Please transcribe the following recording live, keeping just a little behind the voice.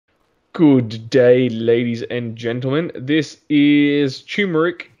Good day, ladies and gentlemen. This is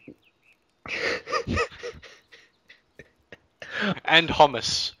turmeric. And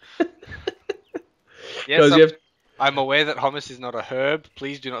hummus. Yes, Guys, you have, I'm aware that hummus is not a herb.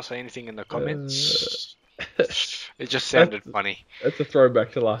 Please do not say anything in the comments. It just sounded funny. that's a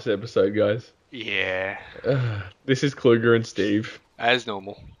throwback to last episode, guys. Yeah. This is Klo0ga and Steve. As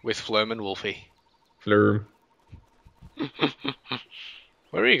normal, with Flurm and Wolfie. Flurm.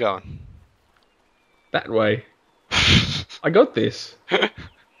 Where are you going? That way. I got this.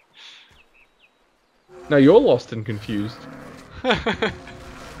 No, you're lost and confused.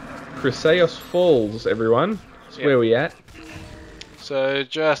 Chrysaeus Falls, everyone. That's where we at. So,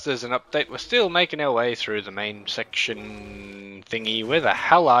 just as an update, we're still making our way through the main section thingy. Where the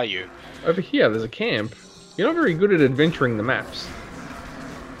hell are you? Over here, there's a camp. You're not very good at adventuring the maps.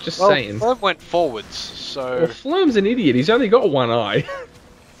 Just saying. Flurm went forwards, so... Well, Flurm's an idiot. He's only got one eye.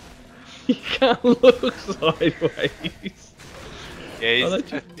 He can't look sideways. Yeah,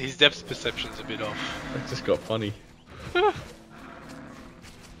 his depth perception's a bit off. That just got funny.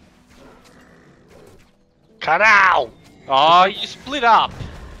 Cut out! Oh, you split up!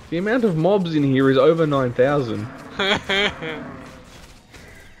 The amount of mobs in here is over 9,000.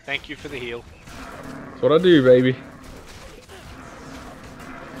 Thank you for the heal. That's what I do, baby.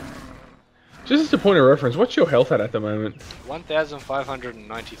 Just as a point of reference, what's your health at the moment?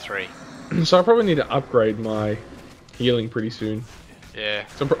 1,593. So I probably need to upgrade my healing pretty soon. Yeah.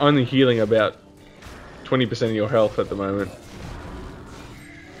 So I'm only healing about 20% of your health at the moment.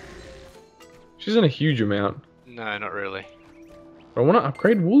 Which isn't a huge amount. No, not really. But I want to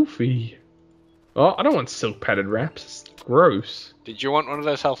upgrade Wolfie. Oh, I don't want silk padded wraps. It's gross. Did you want one of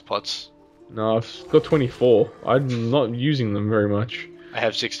those health pots? No, I've got 24. I'm not using them very much. I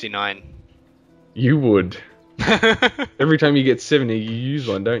have 69. You would. Every time you get 70, you use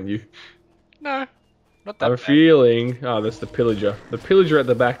one, don't you? No, not that I have a feeling... Oh, that's the pillager. The pillager at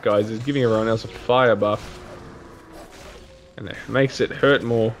the back, guys, is giving everyone else a fire buff. And it makes it hurt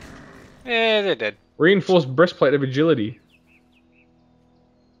more. Yeah, they're dead. Reinforced breastplate of agility.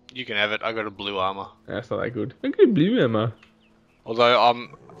 You can have it. I got a blue armor. That's not that good. Look at blue ammo. Although,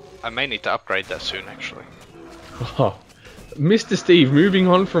 I may need to upgrade that soon, actually. Oh, Mr. Steve, moving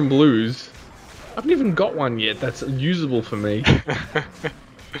on from blues. I haven't even got one yet that's usable for me.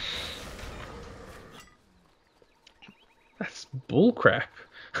 That's bullcrap,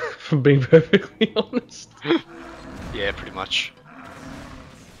 if I'm being perfectly honest. Yeah, pretty much.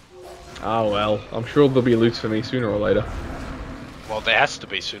 Oh well, I'm sure there'll be loots for me sooner or later. Well, there has to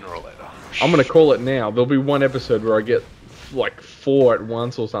be sooner or later. I'm gonna call it now. There'll be one episode where I get like 4 at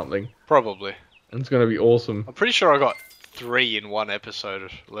once or something. Probably. And it's gonna be awesome. I'm pretty sure I got 3 in one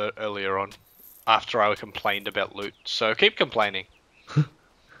episode earlier on, after I complained about loot. So keep complaining.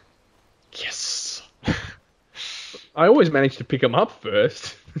 Yes. I always manage to pick them up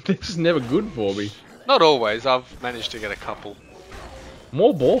first. They're just never good for me. Not always. I've managed to get a couple.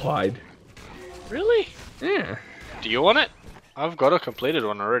 More ball hide. Really? Yeah. Do you want it? I've got a completed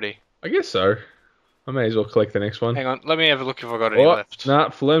one already. I guess so. I may as well collect the next one. Hang on, let me have a look if I've got any left. Nah,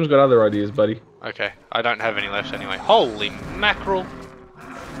 Flem's got other ideas, buddy. Okay, I don't have any left anyway. Holy mackerel!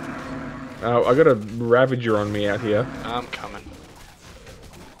 Oh, I got a Ravager on me out here. I'm coming.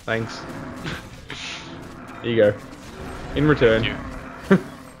 Thanks. Here you go. In return. Thank you.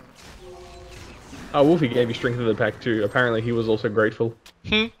 Oh, Wolfie gave you strength of the pack too. Apparently he was also grateful.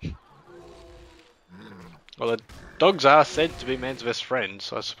 Well, the dogs are said to be man's best friend,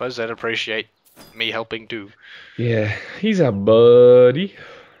 so I suppose they'd appreciate me helping too. Yeah, he's our buddy.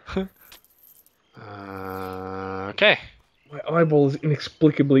 Okay. My eyeball is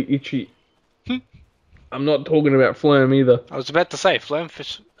inexplicably itchy. I'm not talking about Flurm either. I was about to say,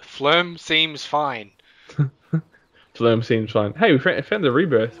 Flurm seems fine. Flurm seems fine. Hey, we found the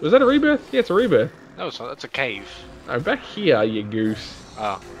rebirth. Was that a rebirth? Yeah, it's a rebirth. No, it's not. That's a cave. No, back here, you goose.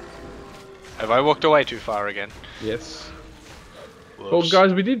 Oh. Have I walked away too far again? Yes. Whoops. Well,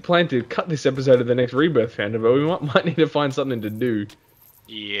 guys, we did plan to cut this episode of the next rebirth founder, but we might need to find something to do.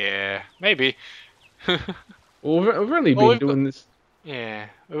 Yeah, maybe. Well, we've only been doing this. Yeah,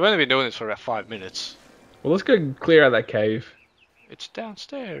 we've only been doing this for about 5 minutes. Well, let's go clear out that cave. It's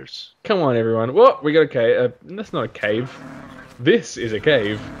downstairs. Come on, everyone. What? We got a cave. That's not a cave. This is a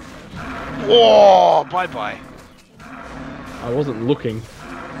cave. Whoa! Bye-bye. I wasn't looking.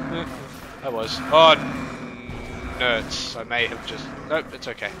 I was. Oh, nerds. I may have just... Nope, it's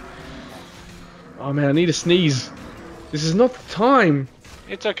okay. Oh, man, I need a sneeze. This is not the time.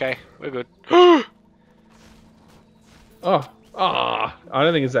 It's okay. We're good. I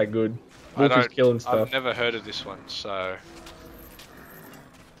don't think it's that good. Wolfie's killing stuff. I've never heard of this one, so...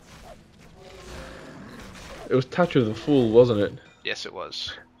 It was Touch of the Fool, wasn't it? Yes, it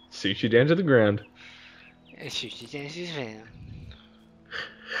was. Suits you down to the ground.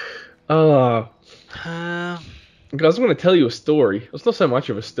 Ah, guys, I'm going to tell you a story. It's not so much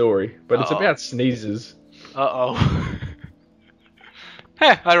of a story, but it's about sneezes. Uh-oh.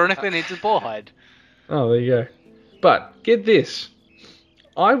 Heh, ironically needs a boar hide. Oh, there you go. But, get this.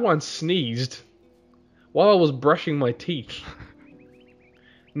 I once sneezed while I was brushing my teeth.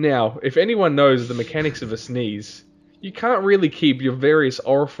 Now, if anyone knows the mechanics of a sneeze, you can't really keep your various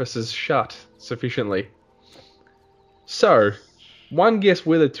orifices shut sufficiently. So, one guess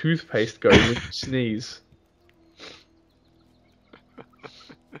where the toothpaste goes when you sneeze.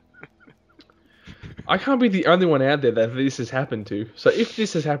 I can't be the only one out there that this has happened to. So if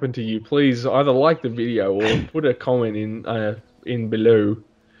this has happened to you, please either like the video or put a comment in below.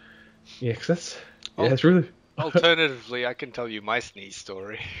 Yeah, because that's really... Alternatively, I can tell you my sneeze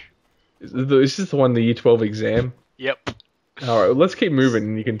story. Is this the one, the Year 12 exam? Yep. Alright, let's keep moving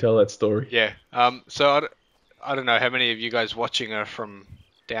and you can tell that story. Yeah. So I don't know how many of you guys watching are from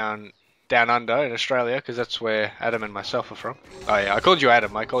down under in Australia, because that's where Adam and myself are from. Oh yeah, I called you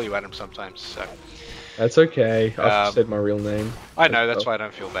Adam. I call you Adam sometimes. So. That's okay. I've said my real name. I know. That's why I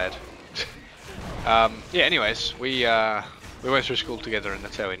don't feel bad. Yeah. Anyways, we went through school together, and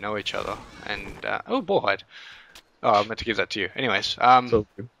that's how we know each other. And boar hide. Oh, I meant to give that to you. Anyways, So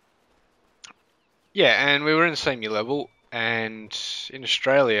good. yeah, and we were in the same year level. And in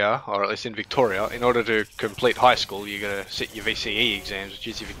Australia, or at least in Victoria, in order to complete high school, you got to sit your VCE exams, which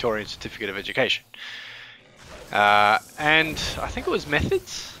is your Victorian Certificate of Education. And I think it was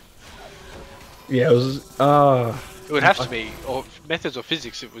methods. Yeah, it was. It would have to be, or methods or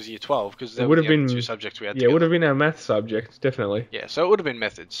physics. It was year 12 because there would were have the been two subjects we had. Yeah, it would have been our math subject, definitely. Yeah, so it would have been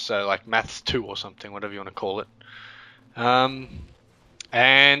methods. So like maths 2 or something, whatever you want to call it.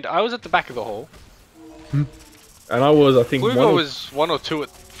 And I was at the back of the hall. And I was, I think, Klo0ga was 1 or 2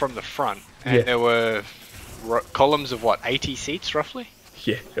 from the front, and there were columns of what, 80 seats roughly?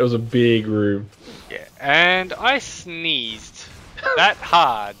 Yeah, it was a big room. Yeah, and I sneezed that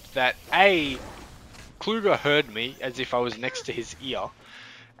hard that Klo0ga heard me as if I was next to his ear,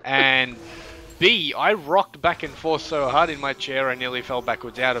 and B, I rocked back and forth so hard in my chair I nearly fell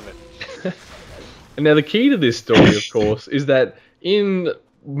backwards out of it. And now the key to this story, of course, is that in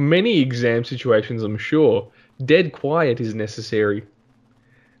many exam situations, I'm sure, dead quiet is necessary.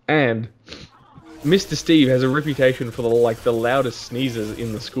 And Mr. Steve has a reputation for the loudest sneezers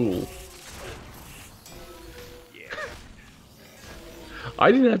in the school. Yeah.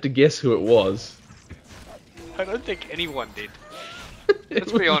 I didn't have to guess who it was. I don't think anyone did.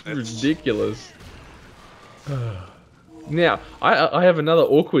 Let's be honest. Ridiculous. Now, I have another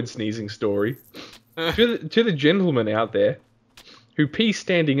awkward sneezing story. To the gentleman out there who pee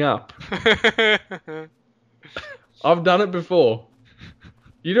standing up. I've done it before.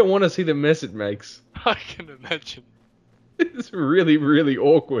 You don't want to see the mess it makes. I can imagine. It's really, really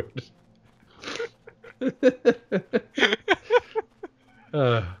awkward.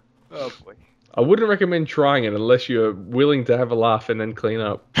 Oh boy. I wouldn't recommend trying it unless you're willing to have a laugh and then clean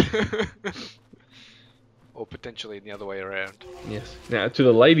up. Or potentially the other way around. Yes. Now, to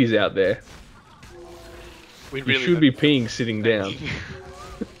the ladies out there, We you should be peeing sitting down.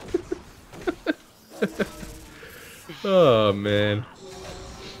 Oh, man.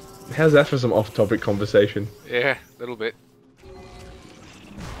 How's that for some off-topic conversation? Yeah, a little bit.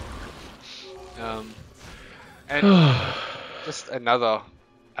 And just another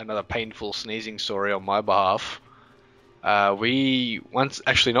painful sneezing story on my behalf. We once,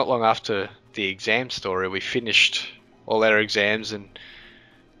 actually not long after the exam story, we finished all our exams, and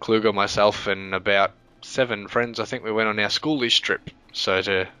Klo0ga, myself, and about 7 friends, I think, we went on our schoolish trip. So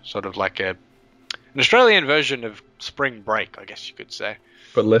to sort of like an Australian version of spring break, I guess you could say.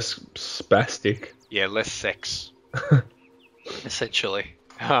 But less spastic. Yeah, less sex. Essentially.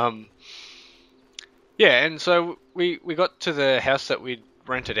 Yeah, and so we got to the house that we'd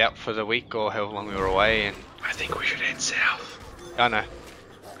rented out for the week or however long we were away, and I think we should head south. I know.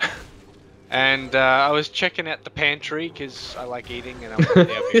 And I was checking out the pantry because I like eating, and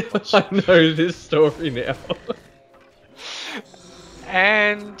I know this story now.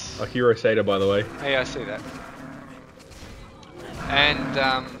 And a hero Sata, by the way. Hey, I see that. And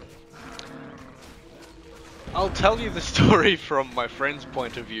I'll tell you the story from my friend's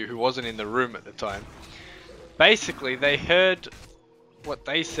point of view, who wasn't in the room at the time. Basically, they heard what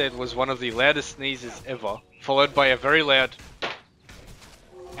they said was one of the loudest sneezes ever, followed by a very loud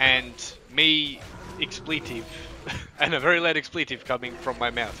and expletive, and a very loud expletive coming from my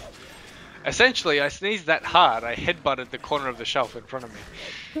mouth. Essentially, I sneezed that hard, I headbutted the corner of the shelf in front of me.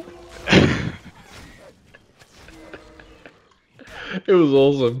 It was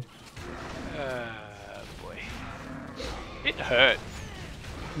awesome. Boy. It hurt.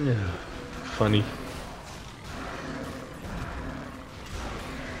 Yeah, funny.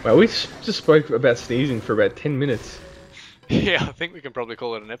 Well, we just spoke about sneezing for about 10 minutes. Yeah, I think we can probably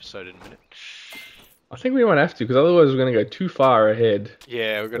call it an episode in a minute. I think we might have to, because otherwise we're going to go too far ahead.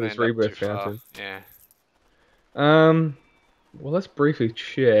 Yeah, we're going to This end up too rebirth far. fountain. Yeah. Well, let's briefly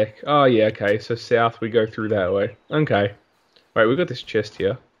check. Oh, yeah, okay. So south, we go through that way. Okay. Wait, we got this chest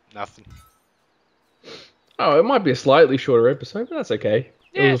here. Nothing. Oh, it might be a slightly shorter episode, but that's okay.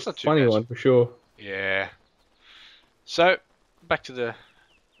 Yeah, It was it's not a too funny bad. one for sure. Yeah. So, back to the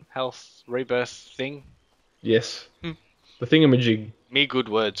health rebirth thing. Yes. The thingamajig. Me good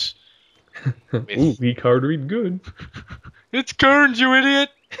words. Ooh, he can't read good. It's Kearns, you idiot!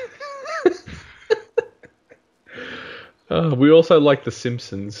 We also like The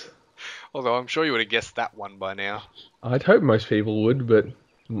Simpsons. Although I'm sure you would have guessed that one by now. I'd hope most people would, but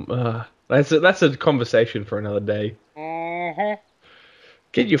that's a conversation for another day. Mm-hmm.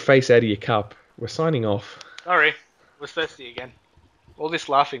 Get your face out of your cup. We're signing off. Sorry, was thirsty again. All this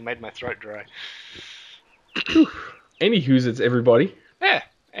laughing made my throat dry. Anywho's, it's everybody. Yeah.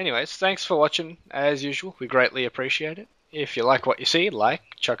 Anyways, thanks for watching. As usual, we greatly appreciate it. If you like what you see,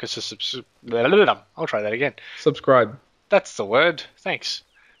 chuck us a I'll try that again. Subscribe. That's the word. Thanks.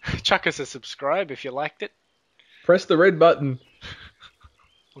 Chuck us a subscribe if you liked it. Press the red button.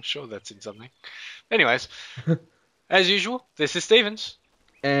 I'm sure that's in something. Anyways, as usual, this is Stevens.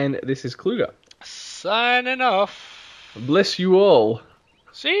 And this is Klo0ga. Signing off. Bless you all.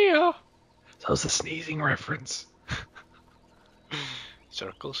 See ya. That was a sneezing reference.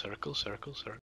 Circle, circle, circle, circle.